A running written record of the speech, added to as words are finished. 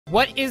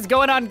What is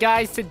going on,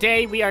 guys?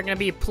 Today we are going to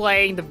be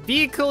playing the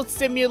Vehicle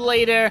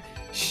Simulator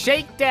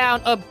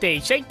Shakedown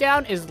update.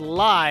 Shakedown is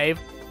live.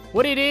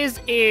 What it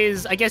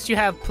is I guess you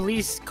have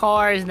police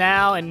cars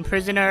now and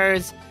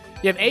prisoners.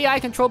 You have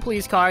AI-controlled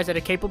police cars that are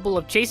capable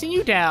of chasing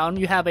you down.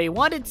 You have a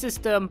wanted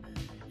system,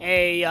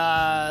 a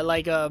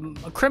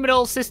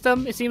criminal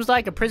system, it seems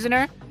like, a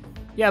prisoner.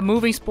 You have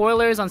moving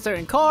spoilers on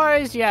certain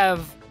cars. You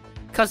have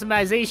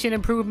customization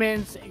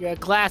improvements,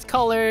 glass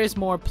colors,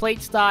 more plate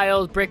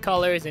styles, brick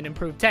colors, and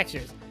improved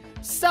textures.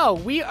 So,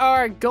 we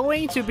are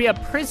going to be a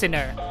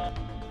prisoner.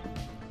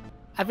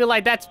 I feel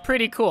like that's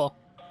pretty cool.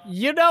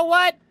 You know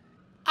what?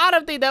 I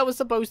don't think that was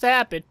supposed to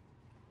happen.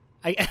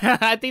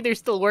 I think they're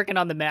still working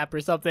on the map or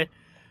something.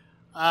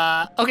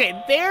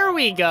 Okay, there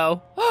we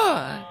go.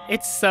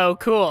 It's so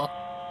cool.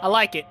 I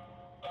like it.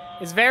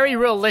 It's very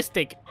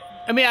realistic.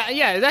 I mean,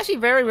 yeah, it's actually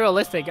very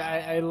realistic.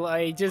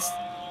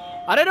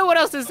 I don't know what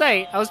else to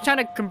say. I was trying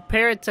to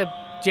compare it to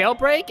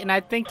Jailbreak, and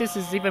I think this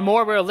is even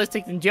more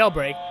realistic than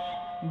Jailbreak.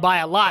 By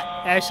a lot,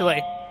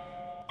 actually.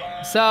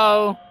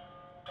 So,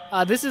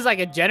 this is like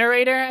a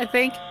generator, I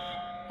think.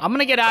 I'm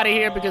gonna get out of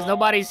here because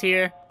nobody's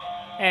here.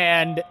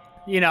 And,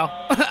 you know,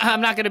 I'm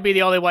not gonna be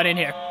the only one in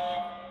here.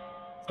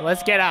 So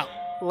let's get out.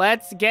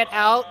 Let's get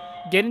out,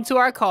 get into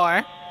our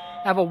car.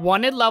 Have a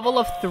wanted level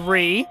of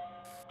 3.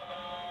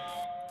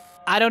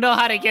 I don't know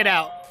how to get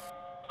out.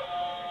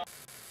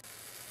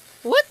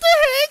 What the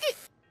heck?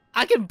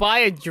 I can buy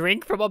a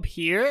drink from up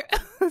here?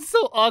 It's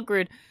so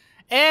awkward.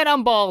 And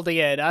I'm bald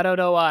again. I don't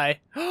know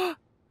why. I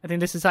think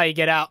this is how you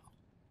get out.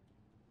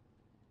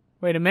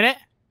 Wait a minute.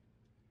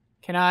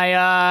 Can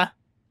I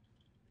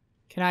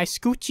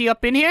scoochie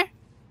up in here?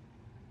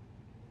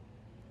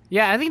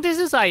 Yeah, I think this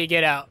is how you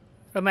get out.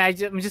 I mean,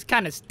 I'm just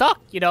kind of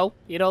stuck, you know?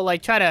 You know,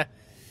 like, trying to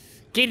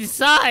get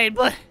inside,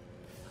 but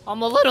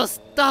I'm a little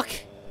stuck.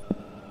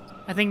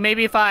 I think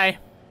maybe if I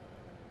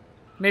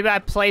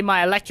play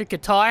my electric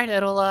guitar,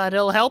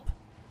 that'll help.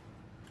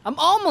 I'm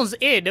almost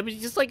in. I mean,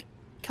 just like,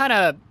 kind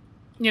of,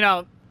 you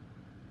know,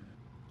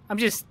 I'm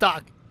just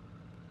stuck.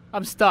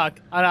 I'm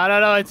stuck. I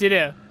don't know what to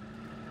do.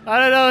 I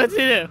don't know what to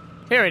do.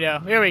 Here we go.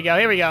 Here we go.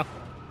 Here we go.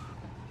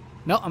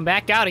 No, I'm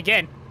back out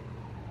again.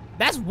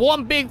 That's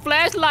one big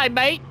flashlight,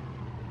 mate.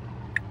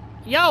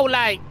 Yo,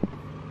 like,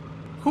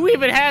 who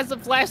even has a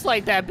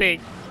flashlight that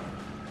big?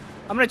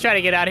 I'm gonna try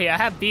to get out of here. I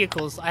have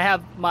vehicles. I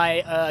have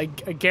my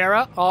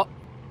Gara. Oh,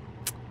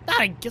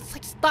 just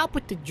like stop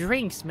with the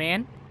drinks,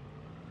 man.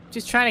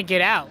 Just trying to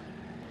get out.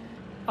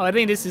 Oh, I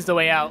think this is the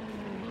way out.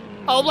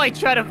 Oh, I'm like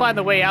trying to find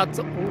the way out.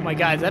 Oh my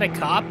God, is that a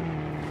cop?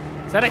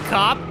 Is that a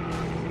cop?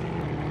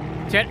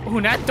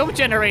 Don't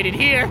generate it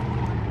here.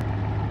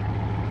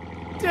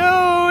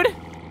 Dude!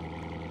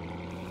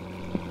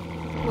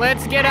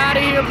 Let's get out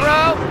of here,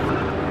 bro.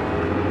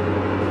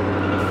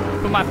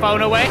 Put my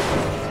phone away.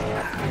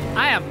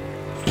 I am...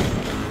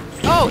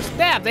 Oh,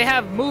 snap! They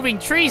have moving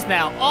trees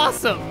now.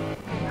 Awesome!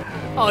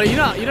 Oh, you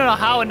don't know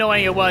how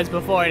annoying it was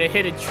before to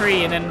hit a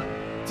tree and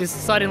then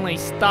just suddenly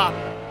stop.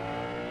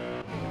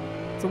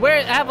 So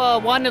I have a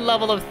wanted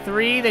level of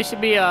 3. There should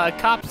be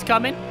cops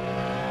coming.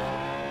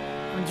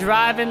 I'm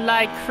driving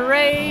like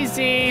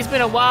crazy. It's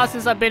been a while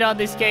since I've been on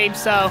this game,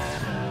 so...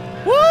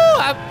 Woo!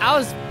 I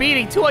was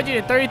speeding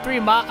 233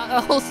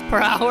 miles per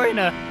hour in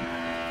a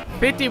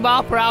 50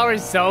 mile per hour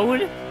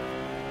zone.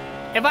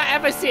 If I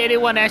ever see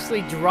anyone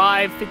actually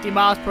drive 50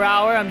 miles per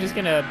hour, I'm just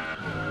gonna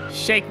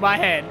shake my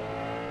head.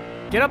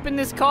 Get up in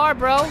this car,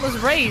 bro. Let's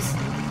race.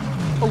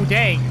 Oh,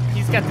 dang.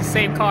 He's got the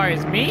same car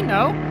as me?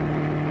 No?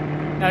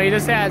 No, he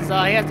just has,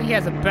 he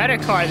has a better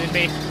car than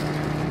me.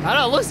 I don't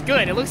know, it looks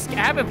good.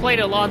 I haven't played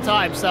it in a long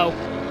time, so.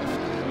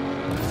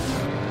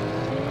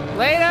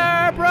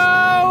 Later,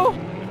 bro!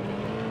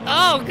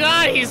 Oh,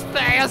 God, he's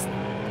fast.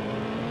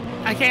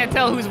 I can't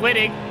tell who's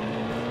winning.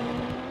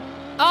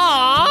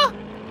 Aww!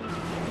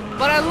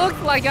 But I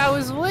looked like I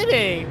was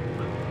winning.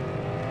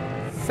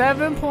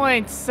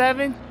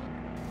 7.7.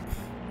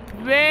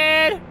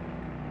 Man.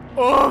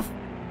 Oof.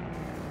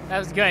 That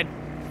was good.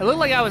 It looked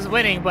like I was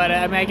winning, but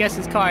I mean, I guess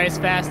his car is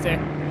faster.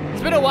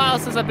 It's been a while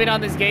since I've been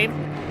on this game.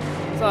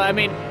 So, I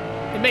mean,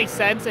 it makes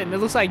sense. And it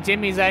looks like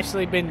Jimmy's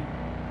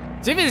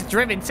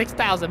driven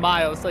 6,000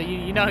 miles. So,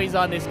 you know he's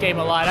on this game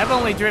a lot. I've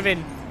only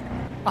driven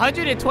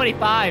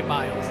 125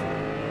 miles.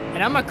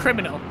 And I'm a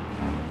criminal.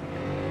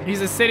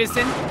 He's a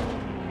citizen.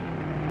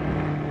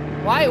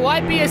 Why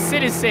be a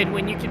citizen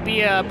when you could be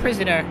a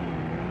prisoner?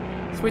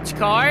 Switch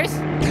cars?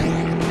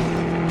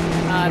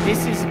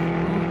 This is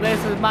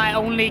my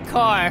only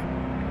car.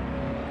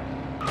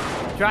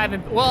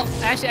 Driving. Well,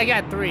 actually, I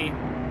got 3.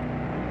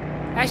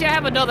 Actually, I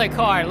have another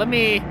car. Let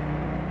me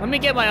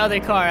get my other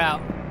car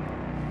out.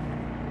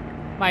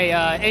 My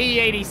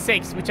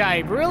AE86, which I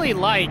really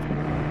like.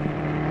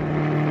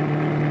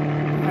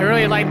 I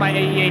really like my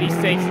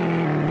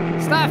AE86.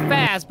 It's not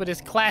fast, but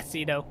it's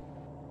classy, though.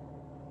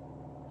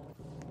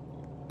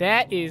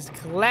 That is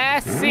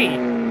classy.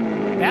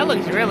 That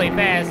looks really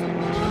fast.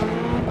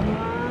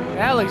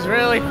 That looks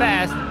really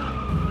fast.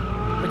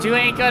 But you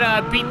ain't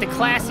gonna beat the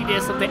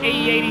classiness of the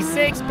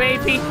AE86,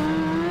 baby.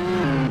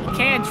 You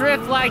can't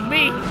drift like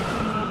me.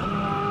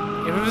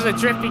 If it was a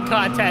drifting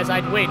contest,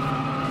 I'd win.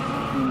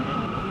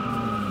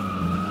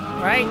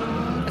 Right?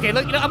 Okay,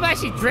 look, you know, I'm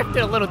actually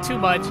drifting a little too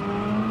much.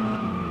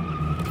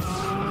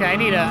 Okay, I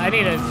need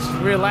to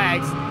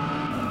relax.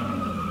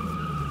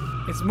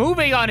 It's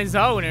moving on its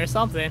own or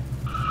something.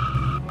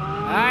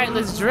 Alright,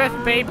 let's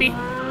drift, baby.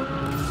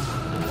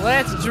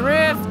 Let's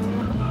drift.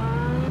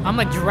 I'm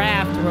gonna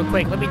draft real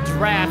quick. Let me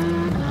draft.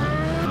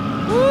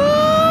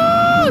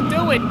 Woo!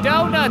 Doing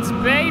donuts,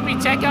 baby.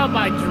 Check out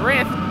my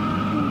drift.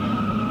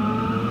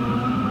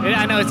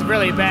 I know it's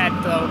really bad,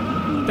 though.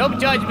 Don't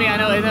judge me. I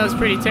know it's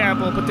pretty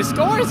terrible, but the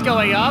score is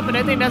going up, and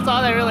I think that's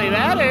all that really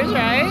matters,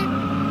 right?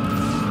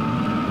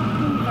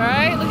 All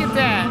right, look at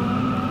that.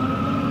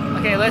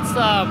 Okay, let's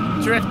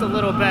drift a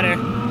little better.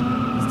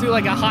 Let's do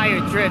like a higher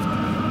drift.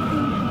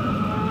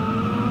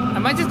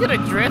 Am I just gonna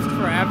drift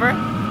forever?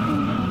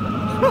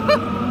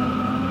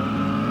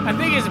 I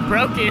think it's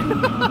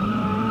broken.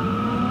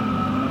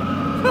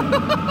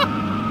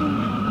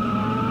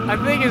 I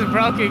think it's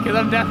broken because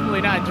I'm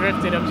definitely not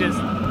drifting. I'm just.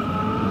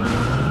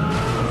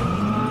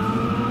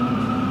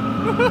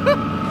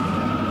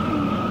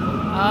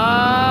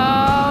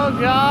 Oh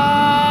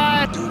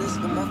God!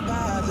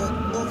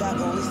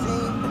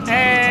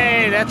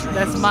 Hey, that's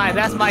my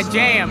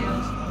jam.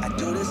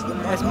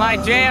 That's my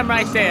jam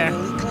right there.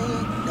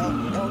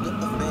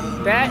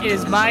 That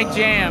is my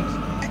jam.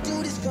 I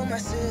do this for my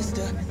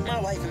sister, my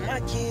wife and my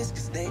kids,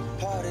 'cause they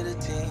part of the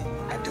team.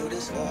 I do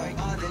this for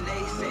all the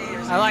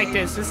naysayers. I like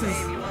this. This is.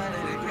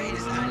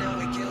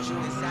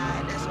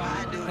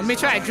 Let me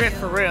try a drift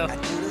for real.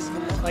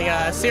 Like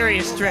a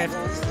serious drift.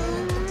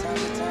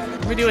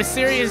 Let me do a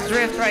serious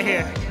drift right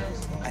here.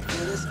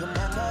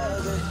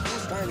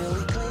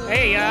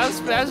 There you go.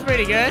 That was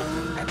pretty good.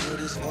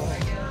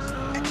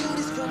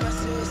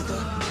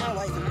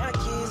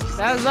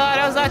 That was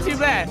not too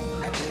bad.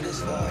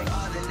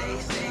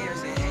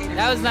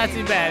 That was not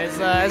too bad.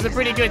 It's a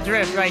pretty good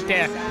drift right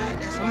there.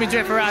 Let me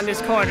drift around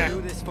this corner.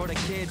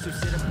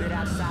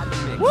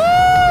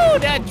 Woo!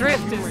 That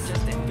drift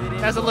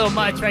that's a little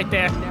much right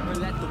there.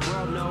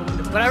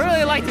 But I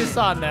really like this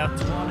song though.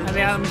 I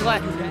mean, I'm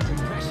glad.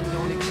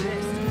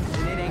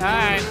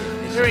 Alright,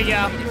 here we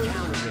go.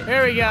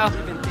 Here we go.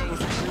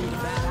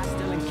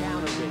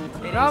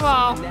 Come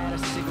on.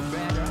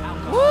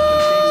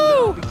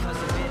 Woo!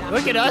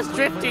 Look at us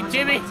drifting,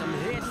 Jimmy.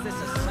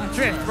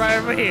 Drift right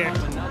over here.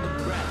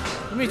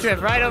 Let me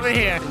drift right over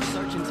here.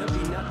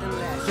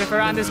 Drift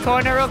around this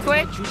corner real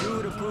quick.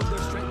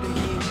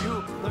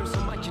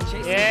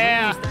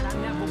 Yeah.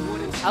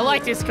 I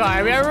like this car.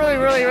 I mean, I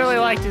really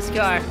like this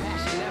car.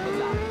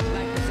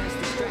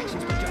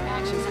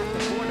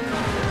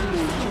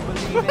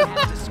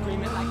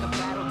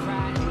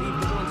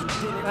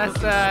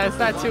 That's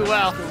not too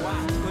well.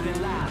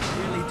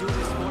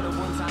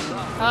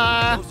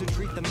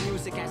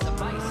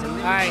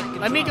 Alright,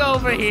 let me go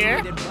over here.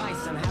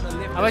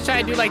 I'm gonna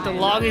try to do like the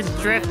longest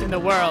drift in the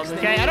world,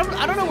 okay? I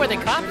don't know where the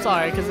cops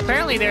are, because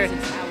apparently there's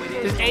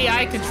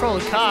AI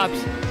controlled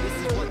cops.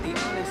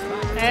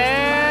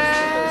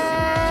 And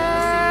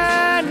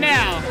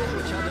now.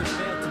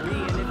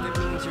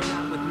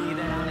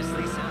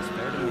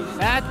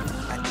 That,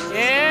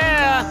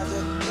 yeah.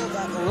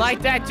 You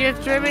like that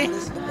drift, Jimmy?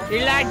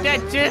 You like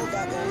that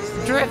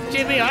drift,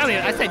 Jimmy?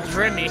 I said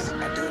Jimmy.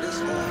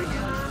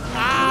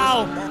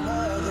 Ow!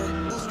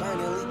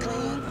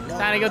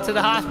 Time to go to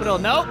the hospital.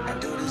 Nope.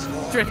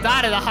 Drift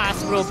out of the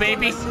hospital,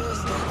 baby.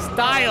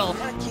 Style.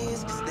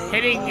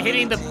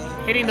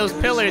 Hitting those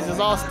pillars is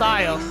all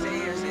style.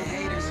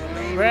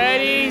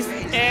 Ready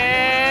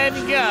and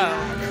go.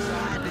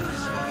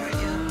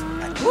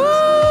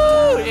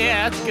 Woo!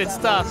 Yeah, that's good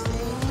stuff.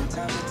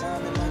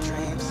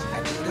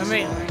 Let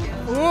me.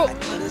 Woo!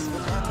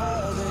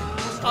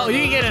 Oh, you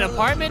can get an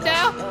apartment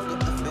now?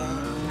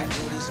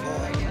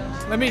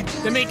 Let me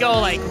go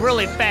like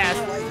really fast.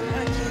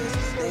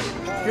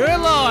 Good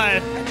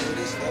Lord.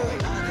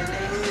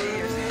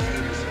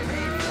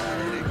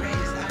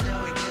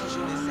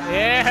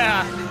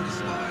 Yeah.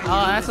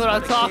 Oh, that's what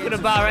I'm talking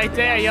about right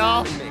there,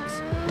 y'all. I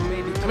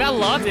mean, I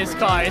love this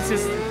car. It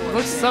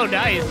looks so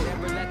nice.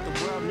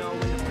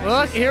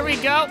 Look, here we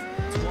go.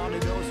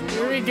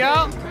 Here we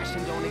go.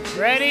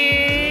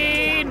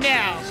 Ready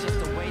now.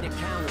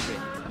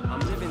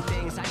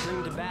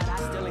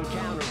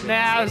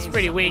 That was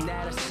pretty weak.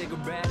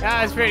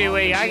 That was pretty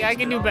weak. I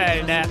can do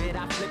better than that.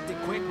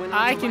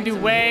 I can do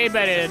way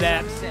better than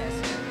that.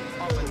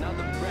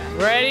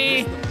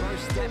 Ready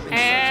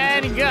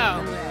and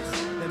go.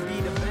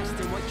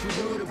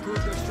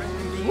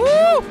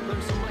 Woo!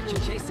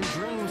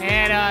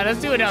 And let's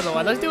do another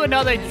one. Let's do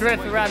another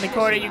drift around the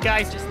corner, you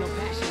guys.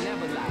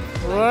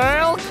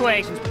 Real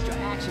quick.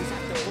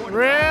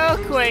 Real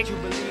quick.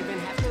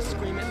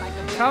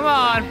 Come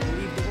on.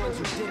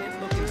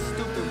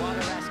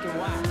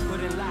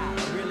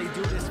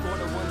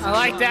 I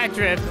like that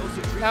drift.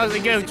 That was a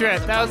good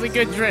drift. That was a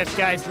good drift,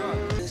 guys.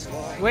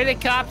 Where the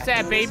cops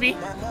at, baby?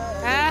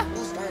 Huh?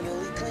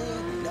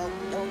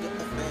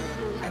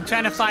 I'm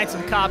trying to find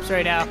some cops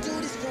right now.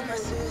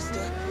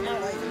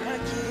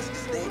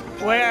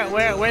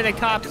 where the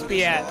cops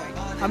be at.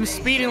 I'm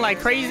speeding like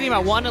crazy. My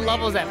wanted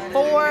level's at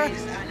 4.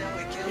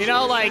 You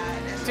know, like,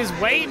 just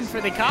waiting for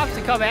the cops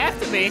to come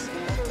after me.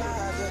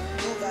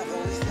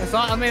 That's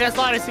all, I mean, that's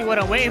honestly what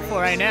I'm waiting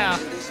for right now.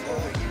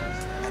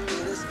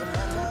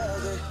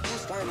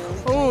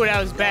 Ooh, that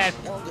was bad.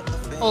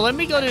 Oh, let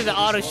me go to the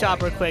auto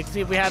shop real quick,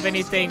 see if we have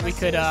anything we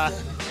could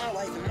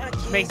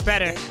make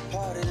better.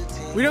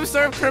 We don't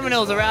serve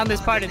criminals around this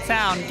part of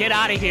town. Get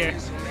out of here.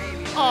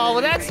 Oh,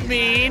 well, that's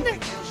mean.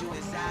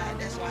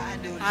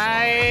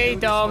 I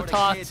don't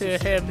talk to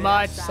him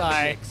much.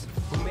 Sorry.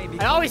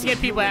 I always get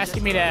people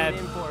asking me to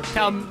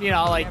tell, you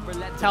know, like,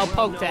 tell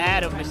Poke to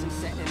add him.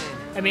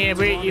 I mean,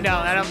 you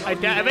know,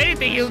 if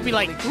anything, he'll be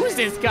like, who's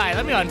this guy?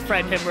 Let me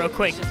unfriend him real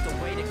quick.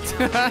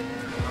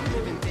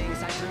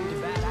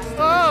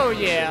 Oh,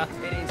 yeah.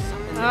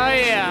 Oh,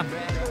 yeah.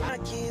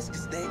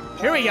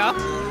 Here we go.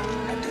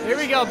 Here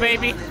we go,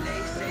 baby.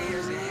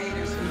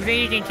 You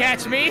think you can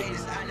catch me?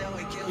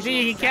 You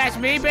think you can catch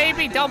me,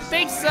 baby? Don't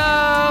think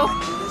so.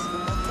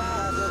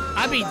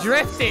 I be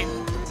drifting.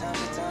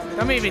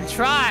 Don't even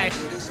try.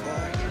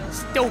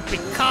 Stupid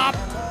cop.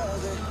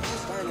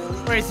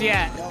 Where is he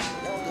at?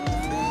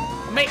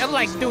 I'm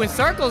like doing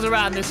circles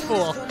around this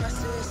fool.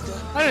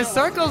 I'm doing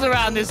circles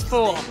around this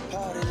fool.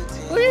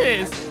 Look at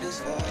this.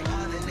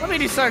 Let me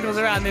do circles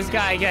around this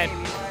guy again.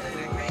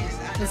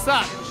 What's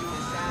up?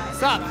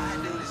 What's up?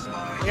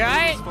 You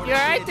alright? You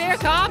alright there,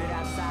 cop?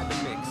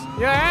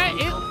 You alright?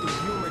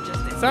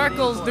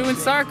 Circles, doing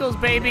circles,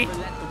 baby.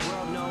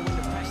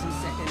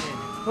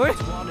 What?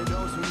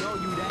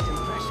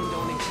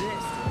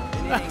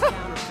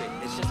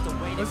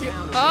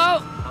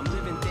 Oh!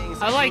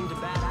 I like...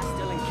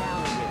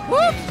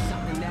 Whoop!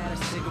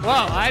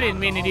 Whoa, I didn't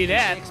mean to do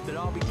that.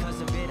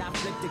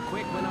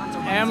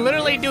 And I'm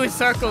literally doing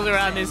circles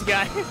around this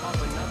guy.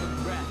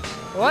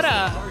 What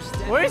a...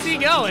 Where's he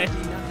going?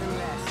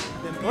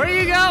 Where are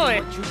you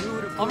going?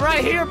 I'm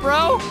right here,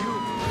 bro.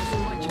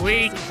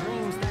 Weak.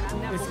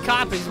 This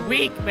cop is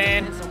weak,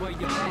 man.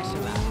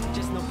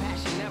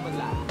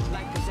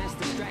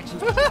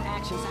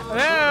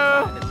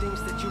 Hello.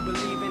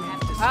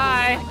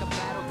 Hi.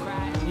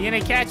 You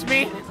gonna catch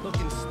me?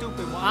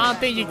 I don't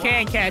think you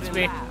can catch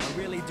me.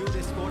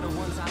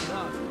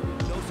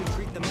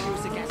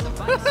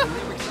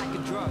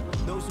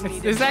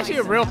 Is actually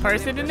a real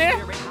person in there?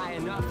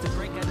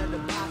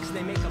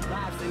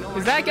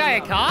 Is that guy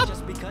a cop?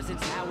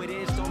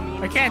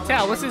 I can't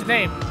tell. What's his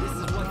name?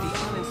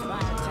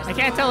 I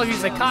can't tell if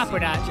he's a cop or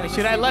not. Like,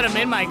 should I let him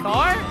in my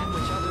car?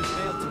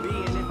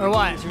 Or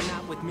what?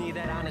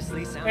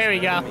 There we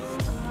go.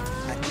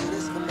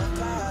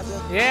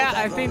 Yeah,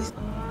 I think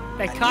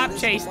that cop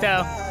chase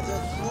though.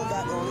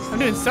 I'm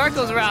doing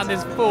circles around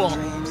this fool.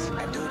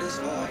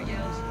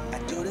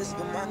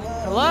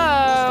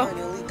 Hello?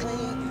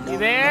 You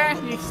there?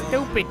 You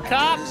stupid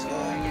cop?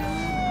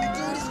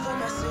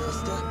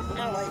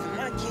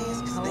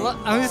 Hello?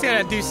 I'm just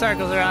gonna do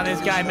circles around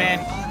this guy, man.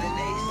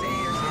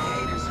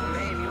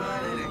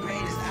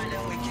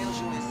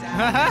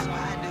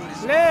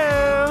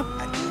 Hello?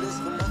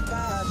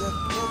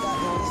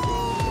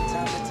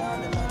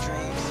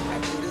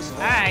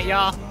 Alright,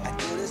 y'all.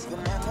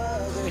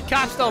 The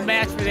cops don't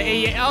match for the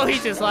idiot. Oh,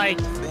 he's just like...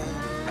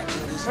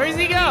 Where's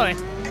he going?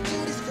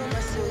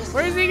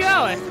 Where's he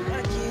going?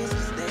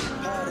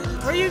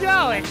 Where you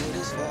going?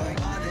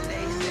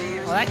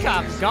 Oh, that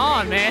cop's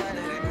gone, man.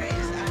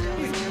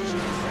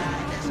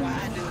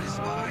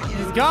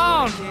 He's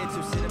gone.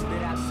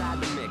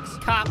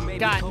 Cop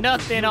got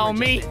nothing on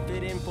me.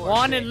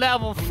 Wanted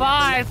level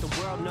 5.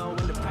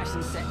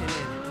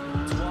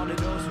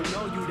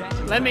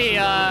 Let me,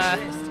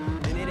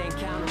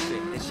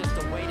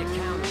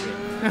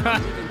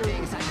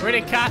 where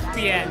the cops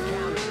be at?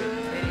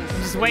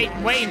 I'm just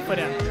waiting for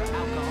them.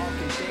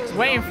 Just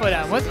waiting for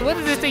them. What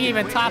does this thing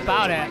even top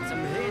out at?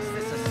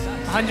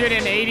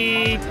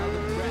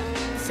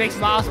 186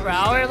 miles per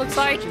hour, it looks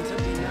like.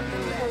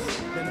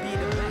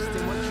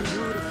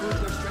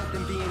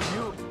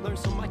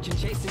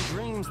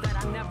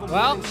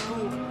 Well,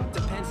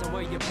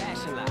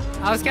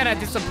 I was kind of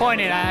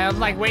disappointed. I'm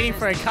like waiting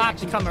for a cop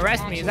to come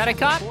arrest me. Is that a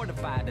cop? Nope,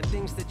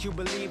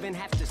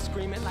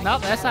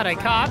 that's not a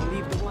cop.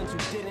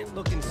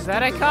 Is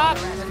that a cop?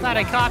 It's not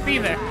a cop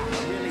either.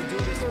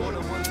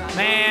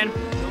 Man,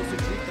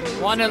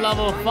 wanted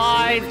level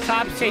 5,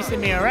 cops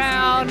chasing me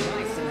around,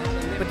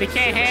 but they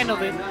can't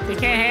handle it. They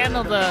can't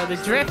handle the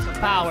drift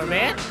power,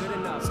 man.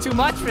 It's too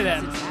much for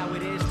them.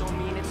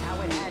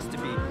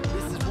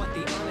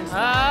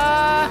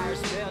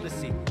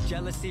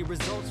 Jealousy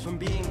results from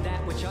being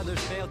that which others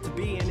fail to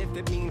be, and if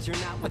it means you're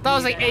not. I thought it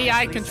was like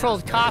AI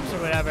controlled cops or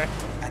whatever.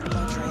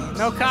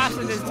 No cops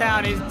in this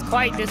town is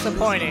quite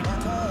disappointing.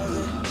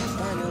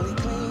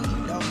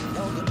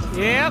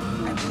 Yep.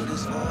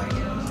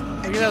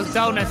 Look at those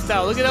donuts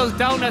though. Look at those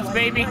donuts,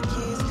 baby.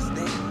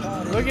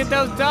 Look at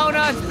those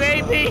donuts,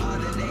 baby.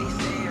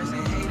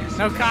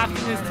 No cops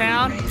in this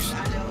town.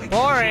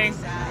 Boring.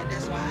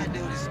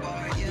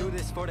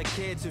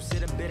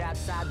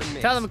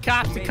 Tell them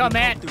cops to come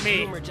at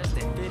me.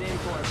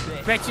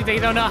 Bet you they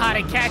don't know how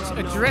to catch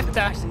a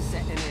drifter.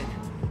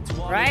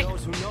 Right?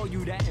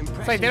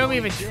 It's like they don't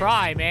even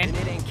try, man.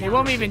 They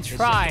won't even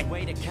try.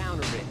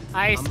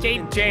 I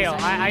escaped jail.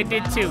 I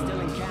did too.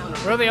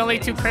 We're the only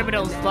 2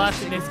 criminals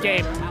left in this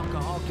game.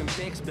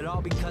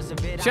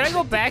 Should I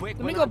go back? Let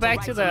me go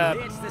back to the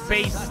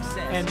base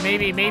and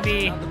maybe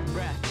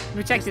let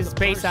me check this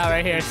base out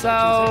right here.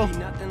 So,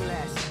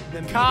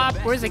 cop,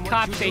 where's the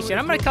cop station?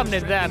 I'm gonna come to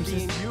them.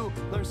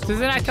 Since they're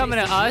not coming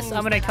to us,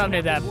 I'm gonna come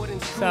to them.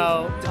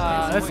 So,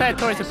 let's head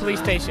towards the police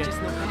station.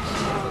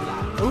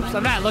 Oops,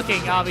 I'm not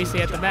looking,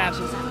 obviously, at the map.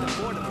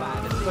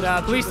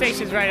 But, police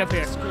station's right up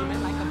here.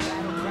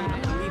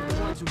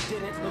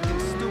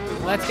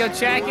 Let's go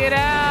check it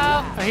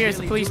out. Oh, here's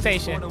the police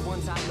station.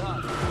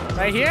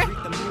 Right here?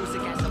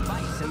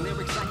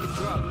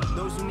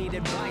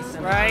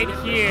 Right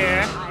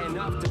here.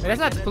 Wait, that's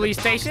not the police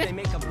station.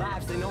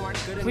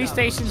 Police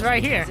station's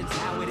right here.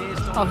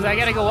 Oh, because I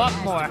gotta go up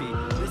more.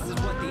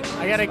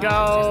 I gotta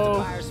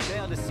go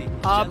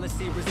up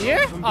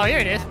here? Oh, here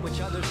it is.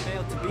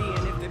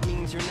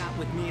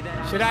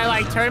 Should I,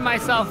 like, turn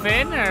myself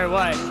in or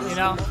what? You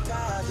know?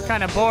 I'm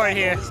kind of bored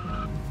here.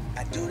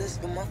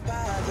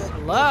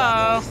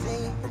 Hello?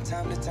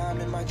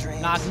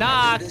 Knock,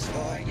 knock.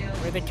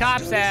 Where the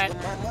cops at?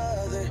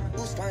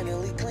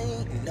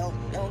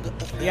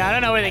 Yeah, I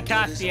don't know where the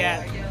cops be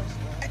at.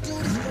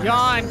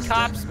 Yawn,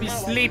 cops be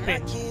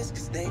sleeping.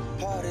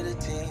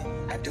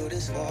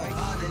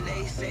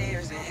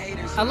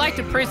 I like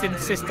the prison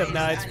system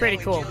though, it's pretty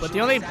cool. But the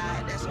only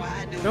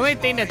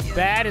thing that's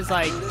bad is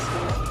like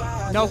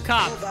no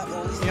cops.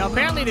 You know,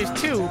 apparently there's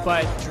 2,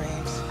 but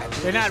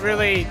they're not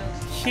really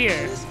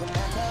here.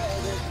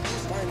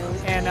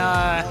 And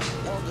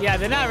yeah,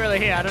 they're not really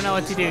here. I don't know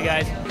what to do,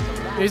 guys.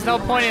 There's no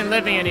point in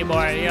living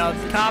anymore. You know,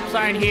 the cops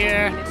aren't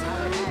here.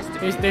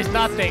 There's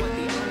nothing.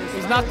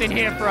 There's nothing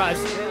here for us.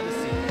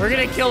 We're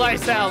gonna kill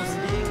ourselves.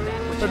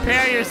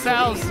 Prepare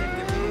yourselves.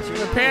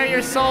 Prepare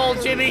your soul,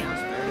 Jimmy.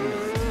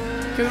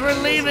 Because we're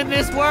leaving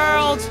this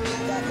world.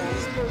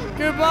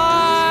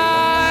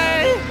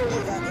 Goodbye.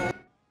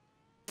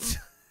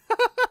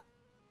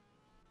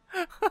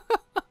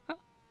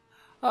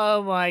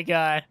 Oh my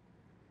god.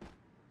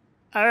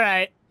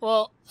 Alright.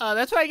 Well,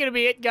 that's probably gonna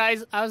be it,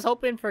 guys. I was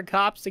hoping for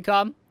cops to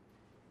come,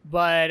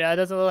 but it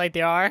doesn't look like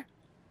they are.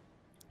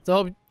 So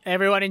hope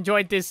everyone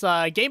enjoyed this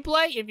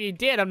gameplay. If you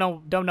did, I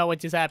don't know what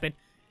just happened.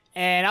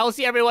 And I will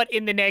see everyone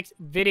in the next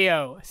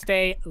video.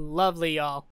 Stay lovely, y'all.